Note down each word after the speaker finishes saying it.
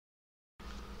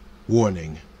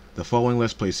Warning: the following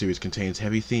Let's Play series contains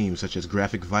heavy themes such as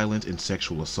graphic violence and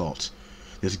sexual assault.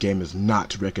 This game is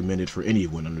not recommended for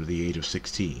anyone under the age of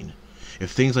 16.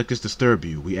 If things like this disturb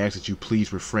you, we ask that you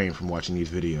please refrain from watching these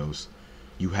videos.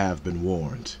 You have been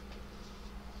warned.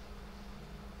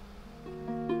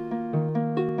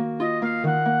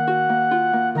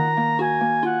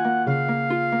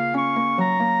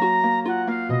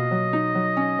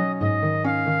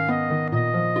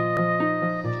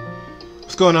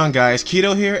 What's going on, guys?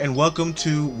 Kido here, and welcome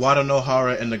to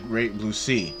Wadanohara and the Great Blue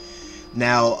Sea.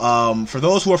 Now, for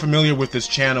those who are familiar with this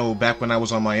channel back when I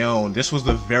was on my own, this was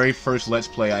the very first Let's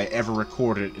Play I ever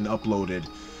recorded and uploaded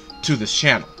to this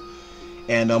channel.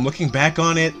 And looking back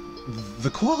on it,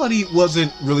 the quality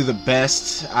wasn't really the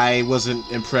best. I wasn't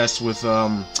impressed with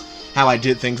how I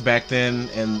did things back then,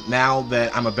 and now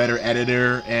that I'm a better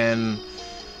editor and,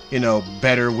 you know,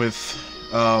 better with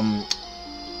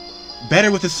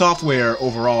the software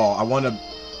overall, I want to,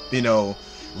 you know,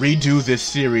 redo this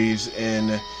series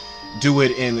and do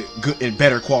it in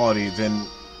better quality than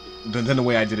the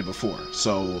way I did it before.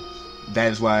 So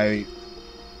that's why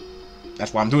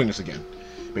I'm doing this again,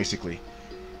 basically.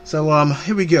 So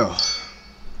here we go.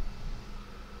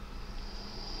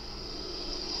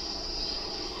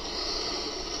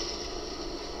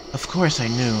 Of course I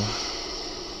knew.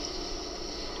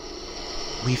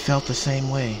 We felt the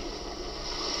same way.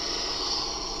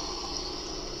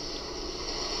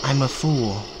 I'm a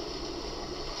fool.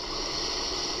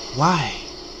 Why?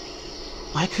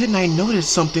 Why couldn't I notice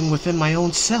something within my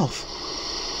own self?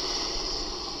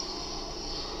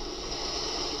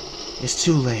 It's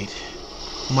too late.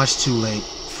 Much too late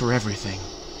for everything.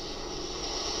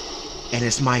 And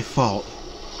it's my fault.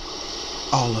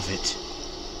 All of it.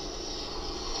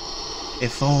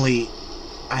 If only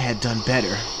I had done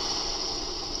better.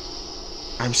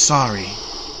 I'm sorry.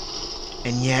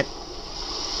 And yet,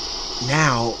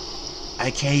 now, I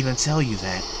can't even tell you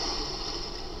that.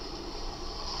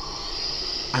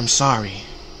 I'm sorry.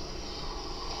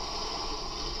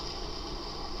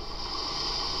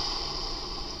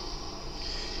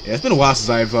 Yeah, it's been a while since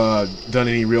I've done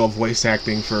any real voice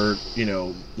acting for, you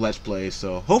know, Let's Play,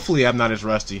 so hopefully I'm not as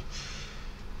rusty.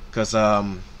 Because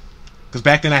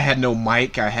back then I had no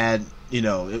mic, I had, you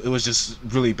know, it was just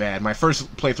really bad. My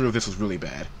first playthrough of this was really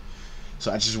bad.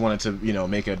 So I just wanted to, you know,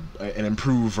 make an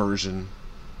improved version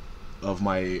of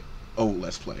my old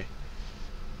Let's Play.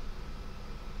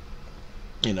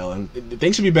 You know, and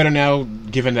things should be better now,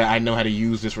 given that I know how to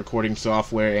use this recording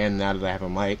software, and now that I have a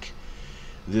mic,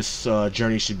 this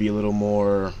journey should be a little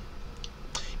more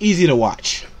easy to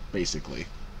watch, basically.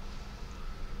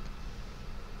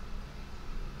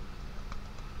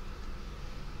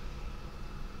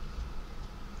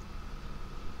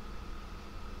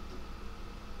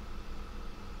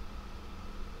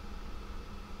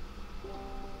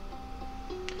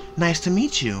 Nice to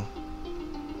meet you.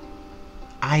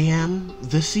 I am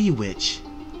the Sea Witch.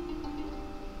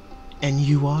 And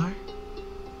you are?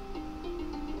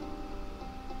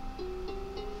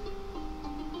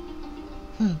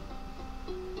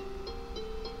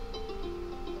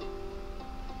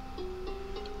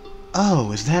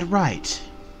 Oh, is that right?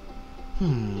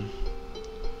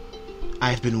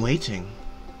 I've been waiting.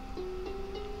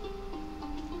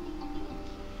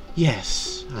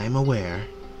 Yes, I'm aware.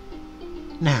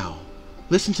 Now,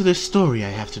 listen to this story I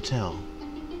have to tell.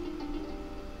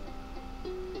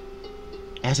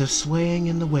 As if swaying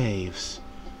in the waves,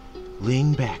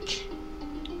 lean back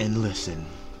and listen.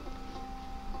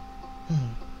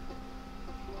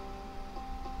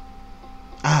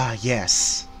 Ah,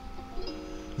 yes.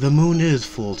 The moon is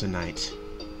full tonight.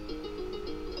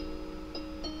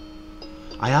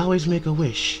 I always make a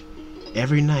wish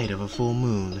every night of a full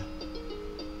moon.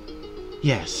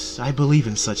 Yes, I believe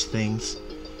in such things.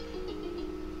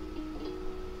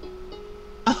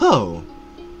 Oh!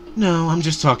 No, I'm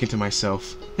just talking to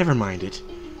myself. Never mind it.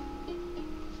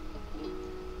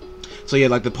 So yeah,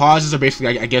 like the pauses are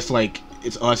basically, I guess, like,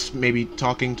 it's us maybe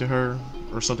talking to her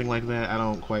or something like that. I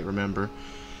don't quite remember.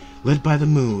 Lit by the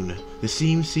moon, the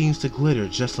sea seems to glitter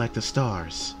just like the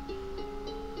stars.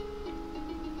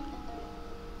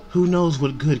 Who knows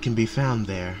what good can be found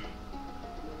there?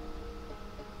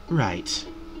 Right.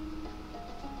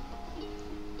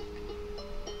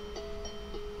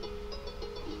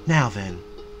 Now then,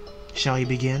 shall we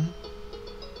begin?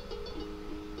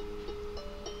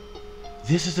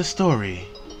 This is the story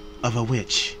of a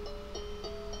witch.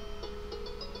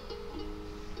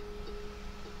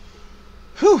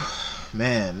 Whew,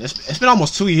 man, it's been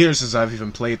almost 2 years since I've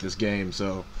even played this game,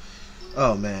 so,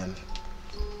 oh man.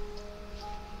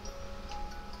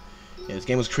 Yeah, this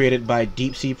game was created by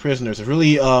Deep Sea Prisoners. It's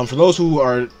really, for those who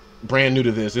are brand new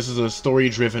to this. This is a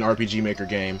story-driven RPG Maker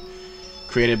game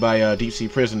created by Deep Sea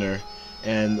Prisoner,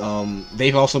 and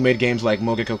they've also made games like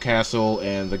Mogeko Castle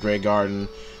and The Grey Garden,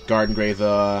 Garden Grey,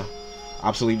 The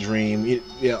Obsolete Dream.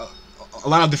 Yeah, a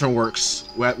lot of different works,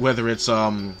 whether it's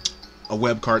a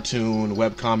web cartoon,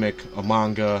 web comic, a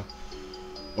manga,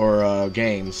 or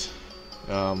games.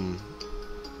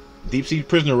 Deep Sea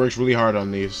Prisoner works really hard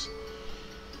on these.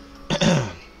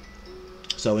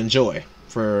 So enjoy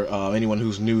for anyone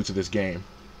who's new to this game.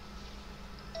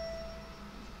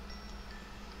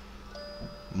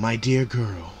 My dear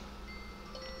girl,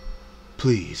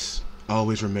 please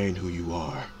always remain who you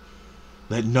are.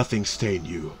 Let nothing stain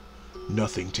you,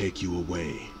 nothing take you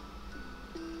away.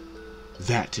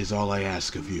 That is all I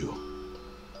ask of you.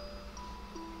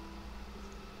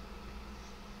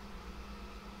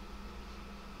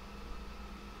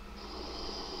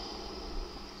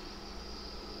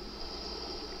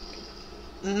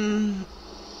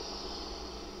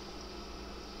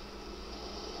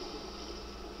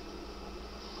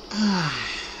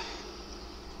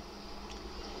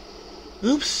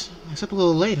 Oops, I was up a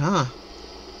little late, huh?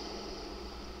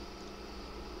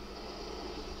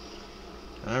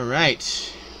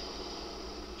 Alright.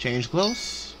 Change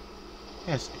clothes?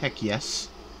 Yes, heck yes.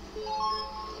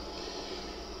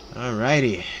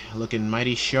 Alrighty, looking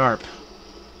mighty sharp.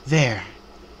 There.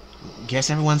 Guess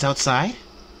everyone's outside?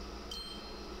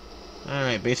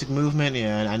 Alright, basic movement.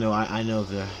 Yeah, I know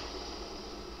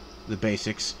the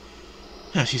basics.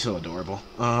 Oh, she's so adorable.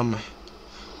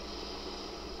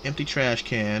 Empty trash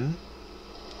can.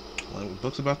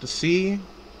 Books about the sea.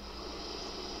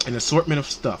 An assortment of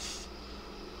stuff.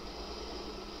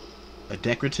 A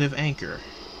decorative anchor.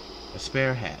 A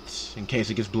spare hat, in case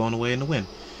it gets blown away in the wind.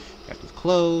 Packed with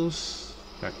clothes.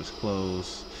 Packed with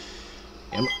clothes.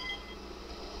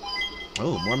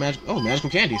 Oh, more magical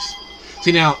candies.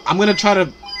 See, now, I'm going to try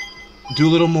to do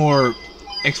a little more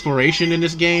exploration in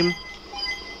this game,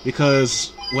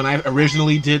 because when I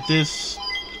originally did this,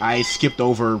 I skipped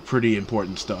over pretty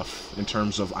important stuff in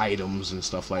terms of items and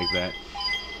stuff like that.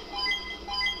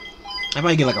 I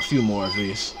might get like a few more of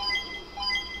these.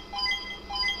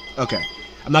 Okay,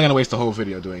 I'm not going to waste the whole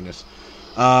video doing this.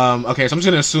 Okay, so I'm just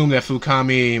going to assume that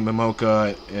Fukami,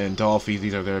 Momoka, and Dolphy,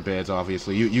 these are their beds,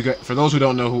 obviously. You got, for those who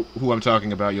don't know who I'm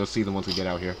talking about, you'll see them once we get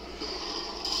out here.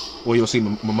 Well, you'll see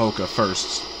Momoka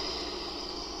first.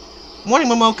 Morning,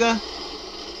 Momoka!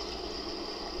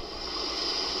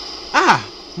 Ah!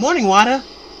 Morning, Wada!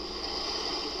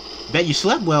 Bet you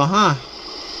slept well, huh?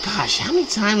 Gosh, how many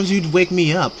times you'd wake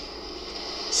me up?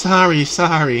 Sorry.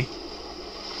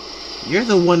 You're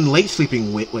the one late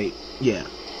sleeping wait, yeah.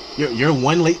 You're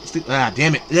one late sleep. Ah,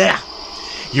 damn it. Yeah.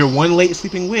 You're one late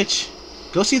sleeping witch.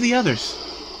 Go see the others.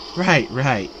 Right.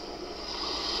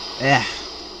 Yeah.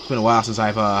 It's been a while since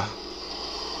I've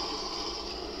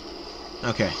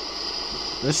Okay.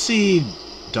 Let's see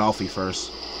Dolphy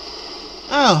first.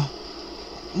 Oh.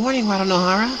 Morning,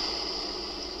 Wadanohara.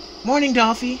 Morning,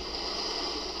 Dolphy.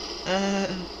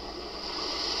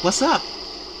 What's up?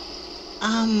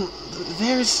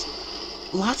 There's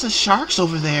lots of sharks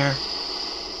over there.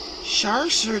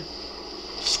 Sharks are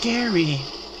scary.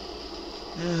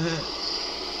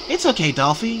 It's okay,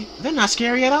 Dolphy. They're not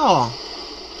scary at all.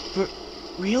 But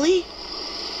really?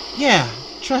 Yeah,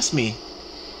 trust me.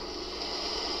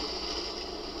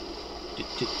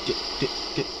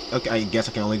 Okay, I guess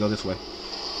I can only go this way.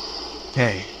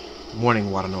 Hey, morning,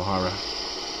 Wadanohara.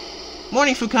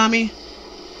 Morning, Fukami.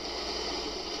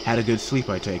 Had a good sleep,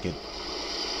 I take it.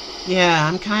 Yeah,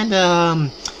 I'm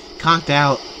kinda, conked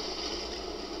out.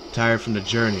 Tired from the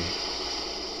journey.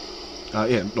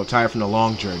 Tired from the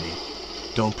long journey.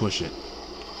 Don't push it.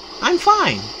 I'm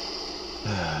fine.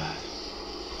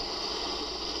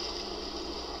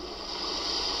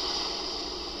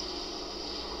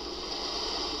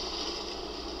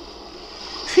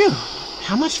 Phew.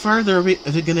 How much farther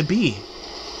is it gonna be?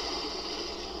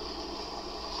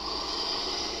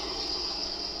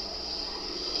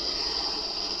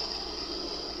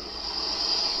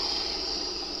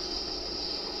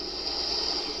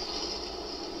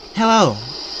 Hello,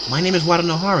 my name is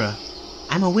Wadanohara.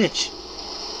 I'm a witch.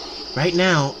 Right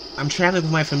now, I'm traveling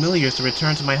with my familiars to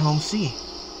return to my home sea.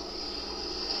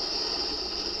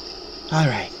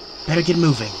 Alright, better get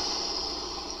moving.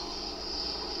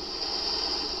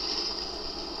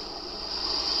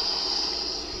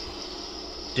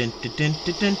 Yeah,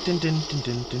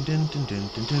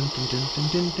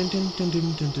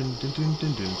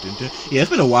 it's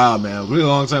been a while, man. Really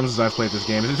long time since I've played this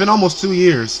game. It's been almost 2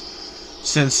 years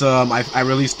since I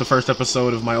released the first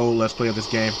episode of my old Let's Play of this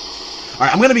game.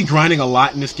 Alright, I'm going to be grinding a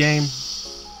lot in this game,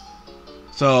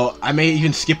 so I may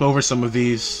even skip over some of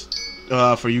these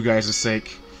for you guys'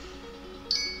 sake.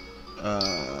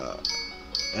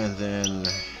 And then...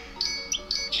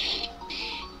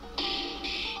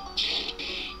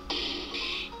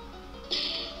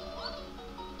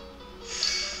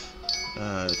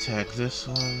 attack this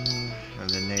one, and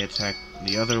then they attack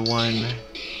the other one.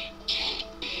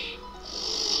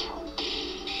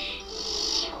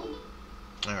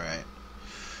 Alright.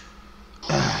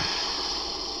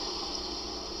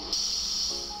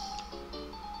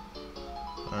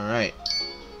 Alright.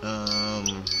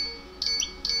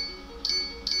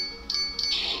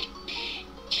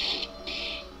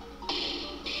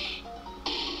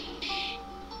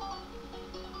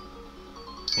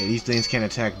 Yeah, these things can't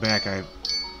attack back,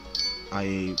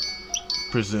 I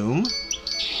presume.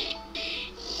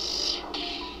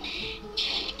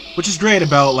 Which is great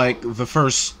about, like, the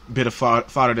first bit of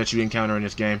fodder that you encounter in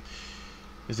this game,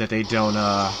 is that they don't,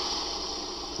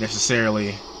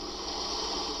 necessarily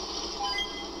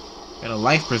get a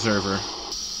life preserver.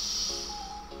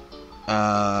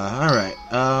 Alright,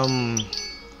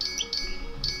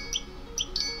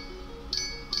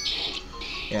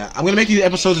 yeah, I'm gonna make these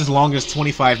episodes as long as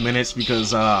 25 minutes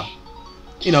because,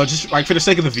 you know, just, like, for the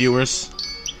sake of the viewers.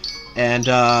 And,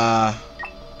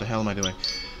 what the hell am I doing?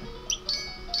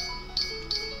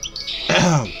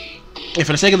 And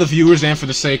for the sake of the viewers and for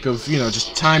the sake of, you know,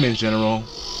 just time in general.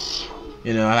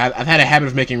 You know, I've had a habit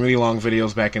of making really long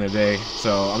videos back in the day,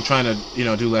 so I'm trying to, you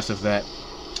know, do less of that.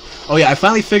 Oh yeah, I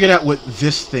finally figured out what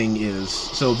this thing is.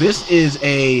 So this is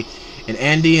an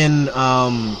Andean,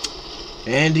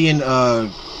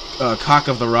 cock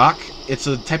of the rock. It's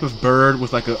a type of bird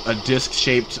with like a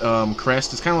disc-shaped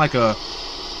crest. It's kind of like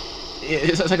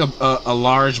it's like a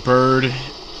large bird,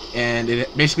 and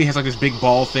it basically has like this big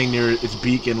ball thing near its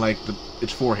beak and like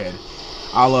its forehead.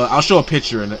 I'll show a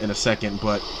picture in a second,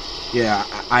 but yeah,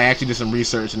 I actually did some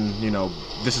research, and you know,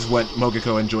 this is what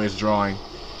Mogeko enjoys drawing.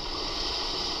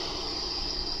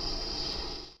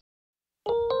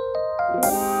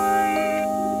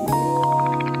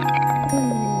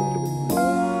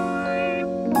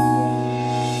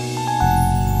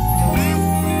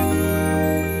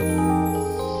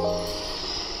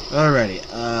 Alrighty,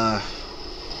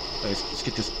 let's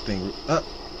get this thing. Oh,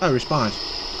 respond.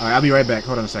 Alright, I'll be right back.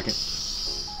 Hold on a second.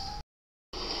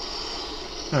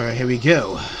 Alright, here we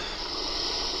go.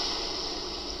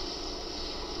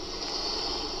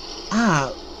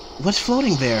 Ah, what's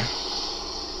floating there?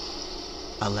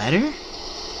 A letter?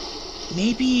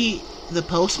 Maybe the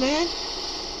postman?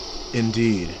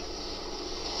 Indeed.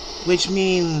 Which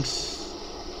means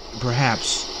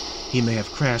perhaps he may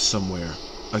have crashed somewhere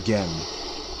again.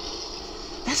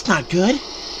 That's not good.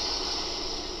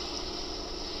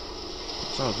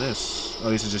 What's all this? Oh,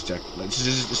 this is just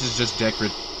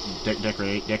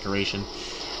decoration.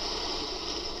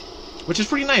 Which is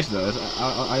pretty nice, though.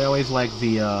 I always like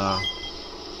the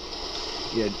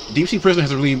yeah, Deep Sea Prison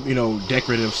has a really, you know,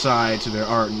 decorative side to their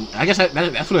art, and I guess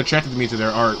that's what attracted me to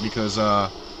their art, because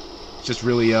it's just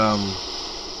really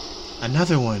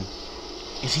another one.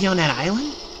 Is he on that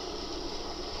island?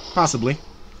 Possibly.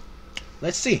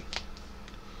 Let's see.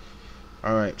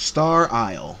 Alright, Star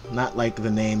Isle. Not like the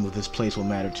name of this place will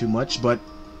matter too much, but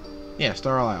yeah,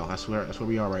 Star Isle. That's where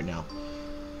we are right now.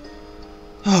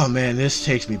 Oh man, this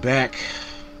takes me back.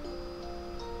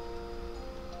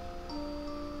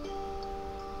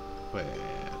 Wait,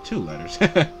 2 letters.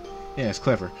 Yeah, it's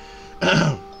clever.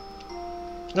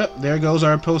 Yep, there goes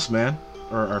our postman,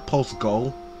 or our post goal.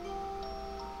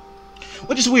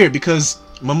 Which is weird because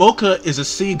Momoka is a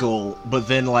seagull, but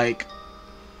then like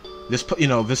this, you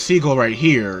know, this seagull right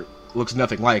here looks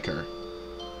nothing like her,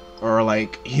 or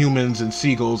like humans and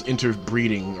seagulls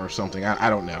interbreeding or something. I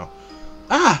don't know.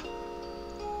 Ah,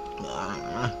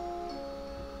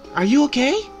 are you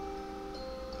okay?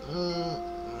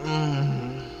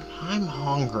 I'm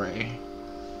hungry.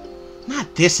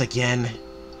 Not this again.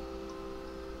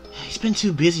 He's been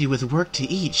too busy with work to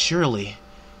eat, surely.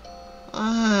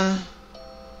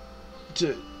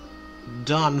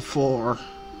 Done for.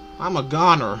 I'm a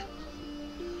goner.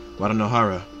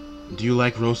 Wadanohara, do you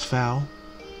like roast fowl?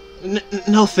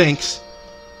 No thanks.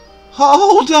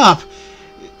 Hold up!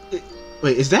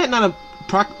 Wait, is that not a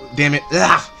damn it.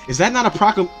 Ugh. Is that not a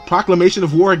proclamation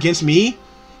of war against me?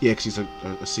 Yeah, because he's a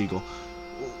seagull.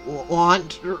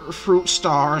 Want fruit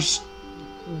stars.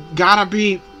 Gotta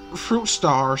be fruit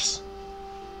stars.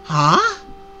 Huh?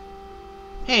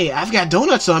 Hey, I've got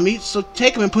donuts on me, so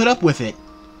take them and put up with it.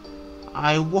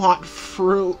 I want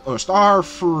fruit, or star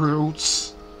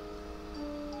fruits.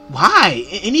 Why?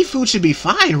 Any food should be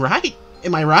fine, right?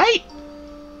 Am I right?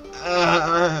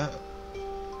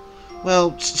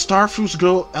 Well, star fruits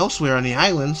grow elsewhere on the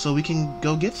island, so we can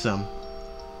go get some.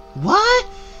 What?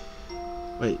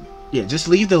 Wait, yeah, just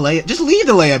leave the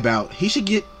layabout. He should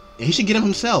get him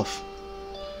himself.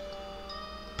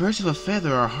 Birds of a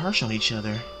feather are harsh on each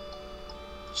other.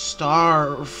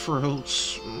 Star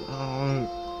fruits.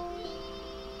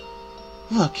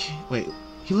 Look, wait,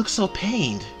 he looks so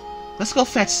pained. Let's go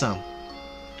fetch some.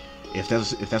 If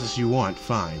that's what you want,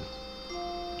 fine.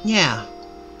 Yeah.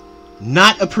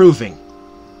 Not approving.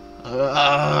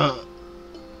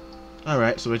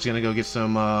 Alright, so we're just gonna go get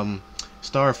some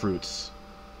star fruits.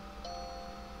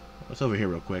 What's over here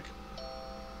real quick?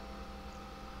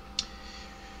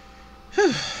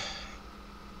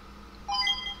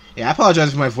 Yeah, I apologize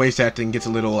if my voice acting gets a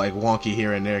little like wonky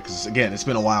here and there, because again, it's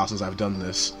been a while since I've done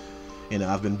this. You know,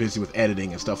 I've been busy with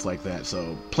editing and stuff like that,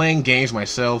 so playing games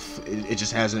myself, it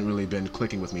just hasn't really been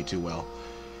clicking with me too well.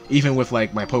 Even with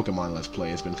like my Pokemon Let's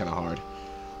Play, it's been kind of hard.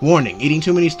 Warning, eating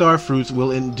too many star fruits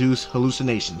will induce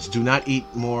hallucinations. Do not eat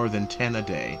more than 10 a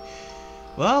day.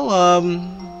 Well,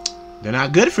 they're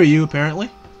not good for you, apparently.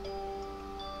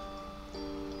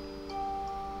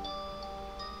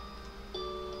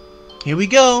 Here we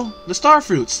go, the star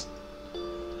fruits.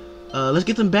 Let's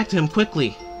get them back to him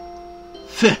quickly.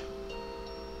 Phew.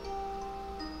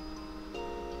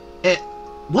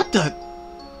 What the?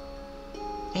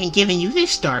 Ain't giving you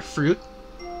this star fruit.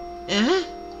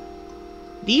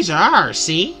 These are ours,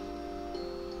 see?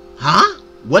 Huh?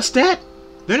 What's that?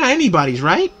 They're not anybody's,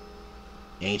 right?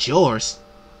 Ain't yours.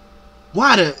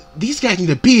 These guys need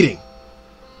a beating.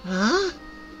 Huh?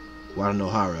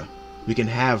 Wadanohara, we can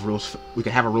have a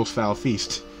roast fowl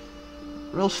feast.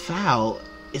 Roast fowl?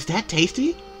 Is that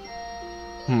tasty?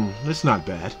 That's not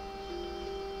bad.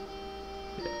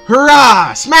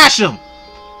 Hurrah! Smash him!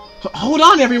 Hold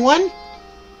on, everyone!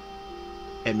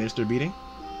 Administer beating?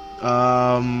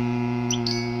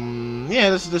 Yeah,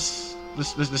 let's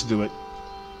do it.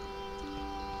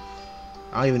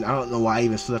 I don't know why I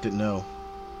even selected no.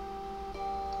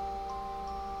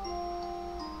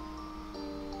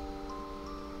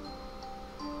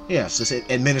 Yes, let's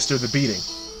administer the beating.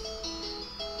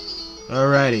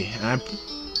 Alrighty,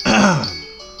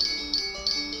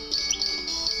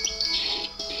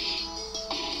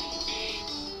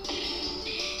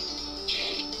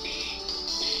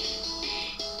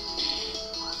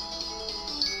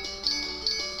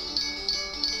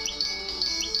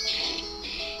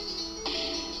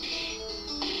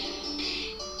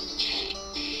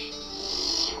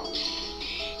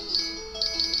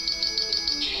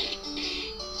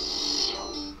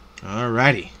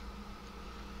 Alrighty.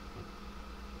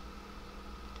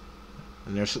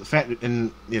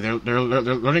 And they're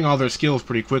learning all their skills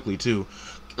pretty quickly too.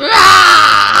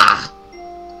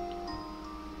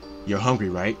 You're hungry,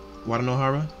 right,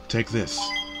 Wadanohara? Take this.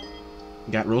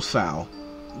 Got roast fowl.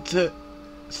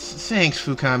 Thanks,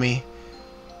 Fukami.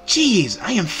 Jeez,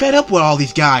 I am fed up with all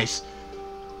these guys.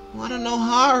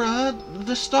 Wadanohara,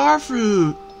 the star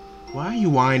fruit. Why are you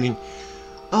whining?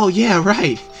 Oh yeah,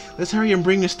 right. Let's hurry and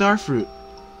bring the star fruit.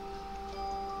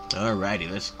 Alrighty,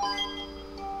 let's...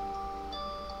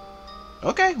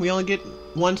 Okay, we only get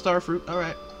one star fruit.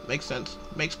 Alright, makes sense.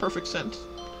 Makes perfect sense.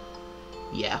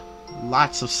 Yeah,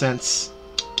 lots of sense.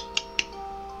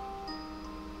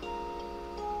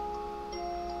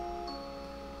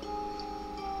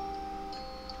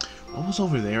 What was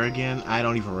over there again? I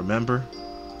don't even remember.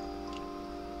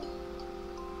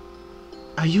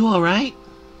 Are you alright?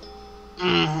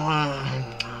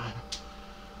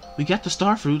 We got the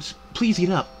star fruits. Please eat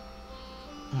up.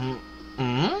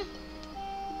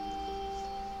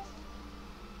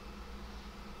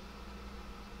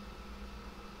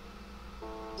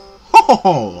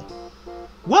 Ho!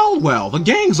 Well, the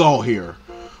gang's all here.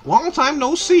 Long time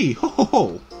no see.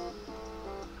 Ho!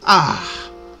 Ah,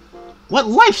 what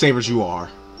lifesavers you are.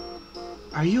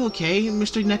 Are you okay,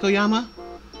 Mr. Nekoyama?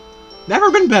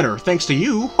 Never been better, thanks to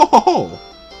you. Ho!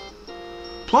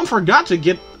 Plumb forgot to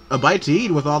get a bite to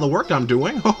eat with all the work I'm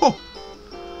doing. Ho!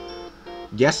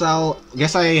 Guess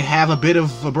I have a bit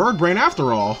of a bird brain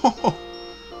after all. Ho!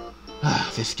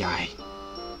 This guy.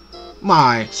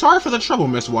 My, sorry for the trouble,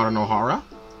 Miss Wadanohara.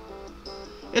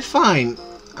 It's fine.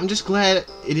 I'm just glad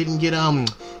it didn't get,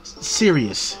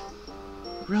 serious.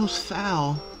 Roast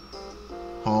fowl.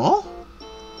 Huh?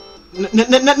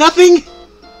 Nothing?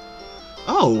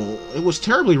 Oh, it was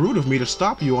terribly rude of me to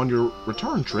stop you on your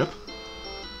return trip.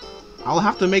 I'll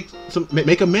have to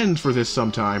make amends for this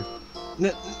sometime.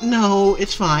 No,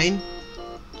 it's fine.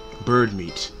 Bird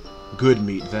meat. Good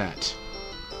meat, that.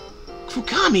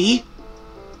 Fukami?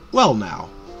 Well now,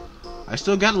 I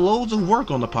still got loads of work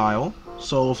on the pile,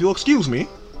 so if you'll excuse me.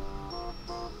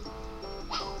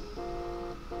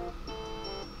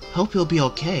 Hope you'll be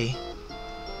okay.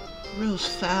 Real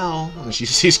foul. And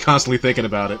she's constantly thinking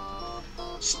about it.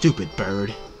 Stupid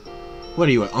bird. What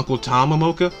are you, Uncle Tom,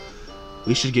 Amoka?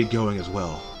 We should get going as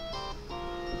well.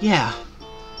 Yeah.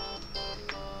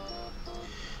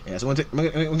 Yeah, so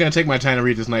I'm gonna take my time to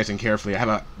read this nice and carefully. I have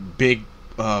a big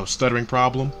stuttering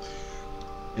problem.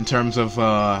 In terms of,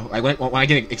 when I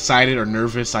get excited or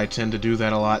nervous, I tend to do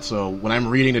that a lot. So when I'm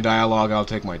reading the dialogue, I'll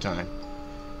take my time.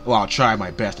 Well, I'll try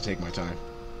my best to take my time.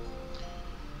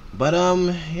 But,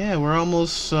 yeah, we're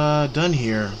almost done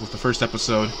here with the first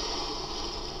episode.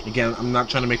 Again, I'm not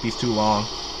trying to make these too long.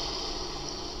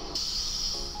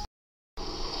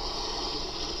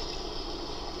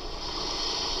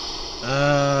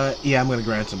 Yeah, I'm gonna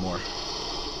grant some more.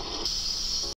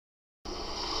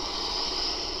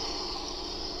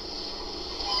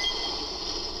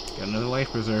 Got another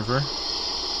life preserver.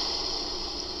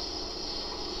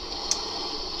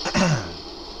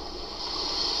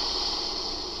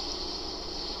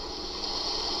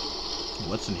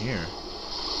 What's in here?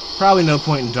 Probably no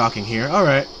point in docking here.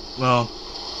 Alright, well.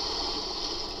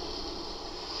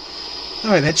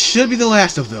 Alright, that should be the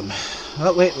last of them.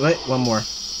 Oh, wait, one more.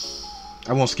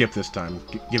 I won't skip this time,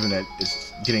 given that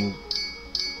it's getting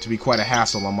to be quite a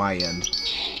hassle on my end.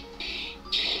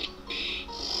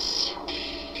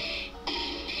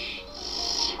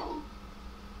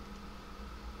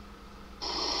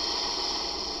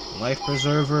 Life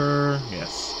preserver,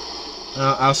 yes.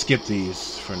 I'll skip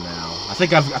these for now. I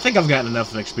think I've gotten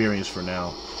enough experience for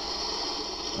now.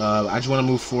 I just want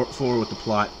to move forward with the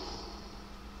plot.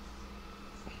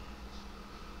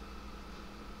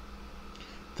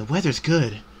 The weather's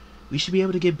good. We should be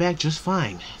able to get back just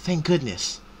fine. Thank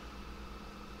goodness.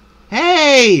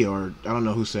 Hey! Or, I don't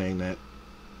know who's saying that.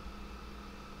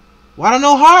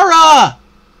 Wadanohara!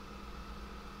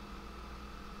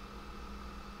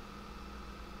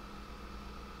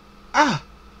 Ah!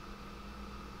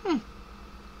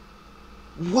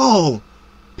 Whoa!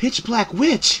 Pitch Black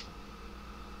Witch!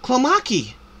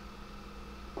 Clomaki!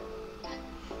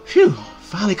 Phew!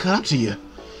 Finally caught up to you.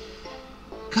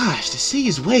 Gosh, the sea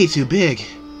is way too big.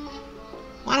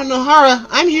 Wadanohara,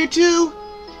 I'm here too!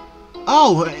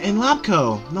 Oh, and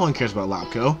Lobco. No one cares about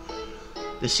Lobco.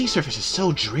 The sea surface is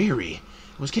so dreary.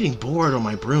 I was getting bored on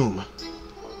my broom.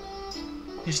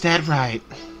 Is that right?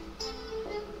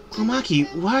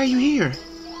 Clomaki, why are you here?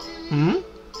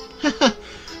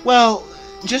 Well,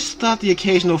 just thought the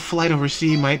occasional flight over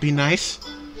sea might be nice.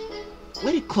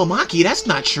 Wait, Clomaki, that's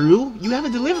not true. You have a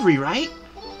delivery, right?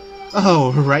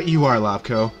 Oh, right you are,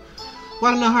 Lobco.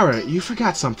 Wadanohara, you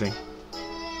forgot something.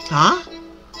 Huh?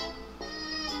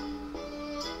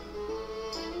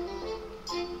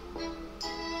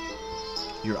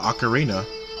 Your ocarina.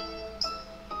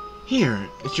 Here,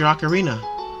 it's your ocarina.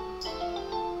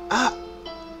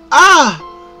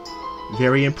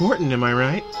 Very important, am I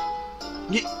right?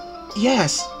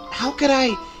 Yes. How could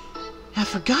I have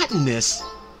forgotten this?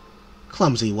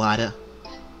 Clumsy Wada.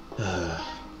 I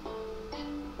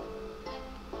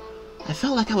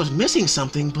felt like I was missing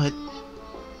something, but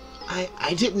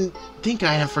I didn't think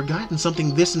I'd have forgotten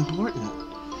something this important.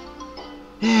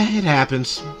 It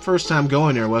happens. First time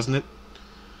going there, wasn't it?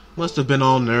 Must have been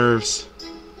all nerves.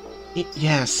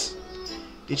 Yes.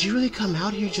 Did you really come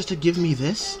out here just to give me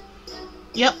this?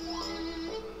 Yep.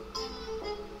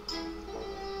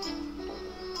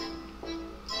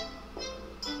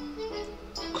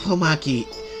 Clomaki,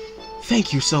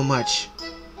 thank you so much.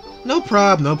 No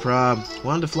prob, no prob.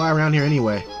 Wanted to fly around here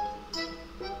anyway.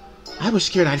 I was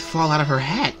scared I'd fall out of her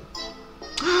hat.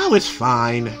 Oh, it's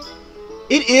fine.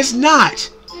 It is not!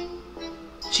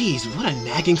 Jeez, what a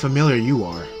nagging familiar you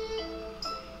are.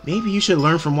 Maybe you should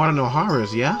learn from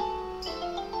Wadanohara's, yeah?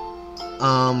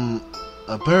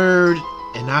 A bird,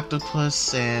 an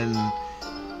octopus, and...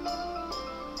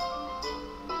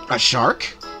 a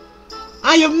shark?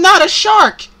 I am not a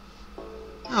shark!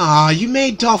 Aw, you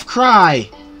made Dolph cry.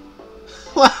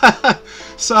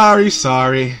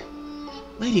 Sorry.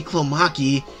 Lady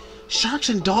Clomaki, sharks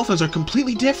and dolphins are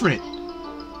completely different.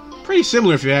 Pretty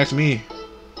similar if you ask me.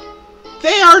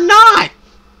 They are not!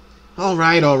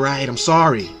 Alright, I'm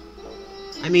sorry.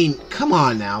 I mean, come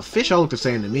on now, fish all look the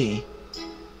same to me.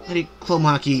 Lady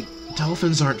Clomaki,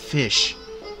 dolphins aren't fish.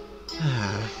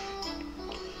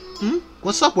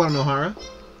 What's up, Wadanohara?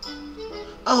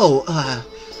 Oh,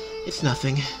 it's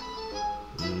nothing.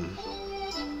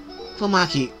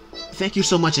 Clomaki, thank you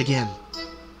so much again.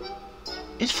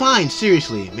 It's fine,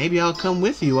 seriously. Maybe I'll come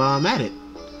with you while I'm at it.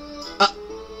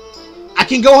 I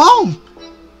can go home!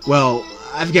 Well,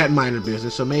 I've got minor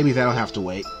business, so maybe that'll have to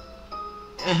wait.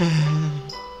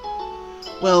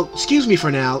 Well, excuse me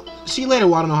for now. See you later,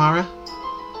 Wadanohara.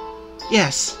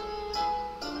 Yes.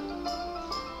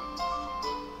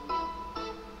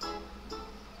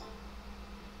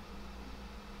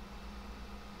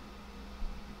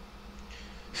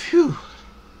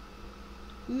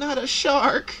 Not a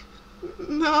shark.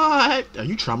 Not... Are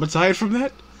you traumatized from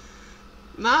that?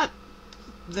 Not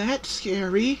that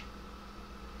scary.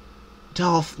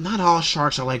 Dolph, not all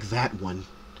sharks are like that one.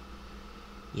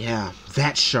 Yeah,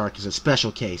 that shark is a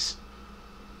special case.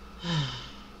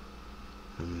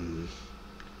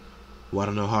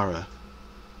 Wadanohara.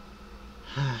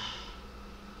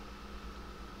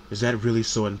 Is that really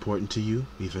so important to you,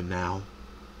 even now?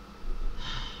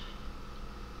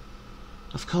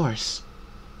 Of course.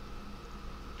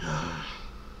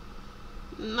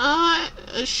 Not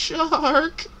a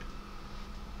shark.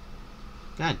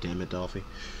 God damn it, Dolphy.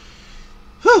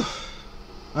 Whew.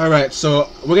 Alright, so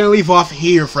we're going to leave off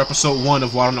here for episode 1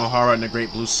 of Wadanohara and the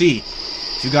Great Blue Sea.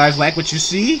 If you guys like what you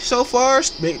see so far,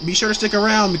 be sure to stick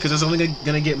around because it's only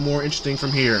going to get more interesting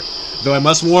from here. Though I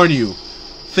must warn you,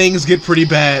 things get pretty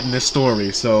bad in this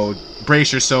story, so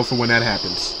brace yourself for when that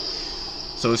happens.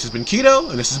 So this has been Kido,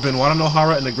 and this has been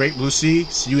Wadanohara and the Great Blue Sea.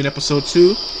 See you in episode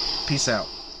 2. Peace out.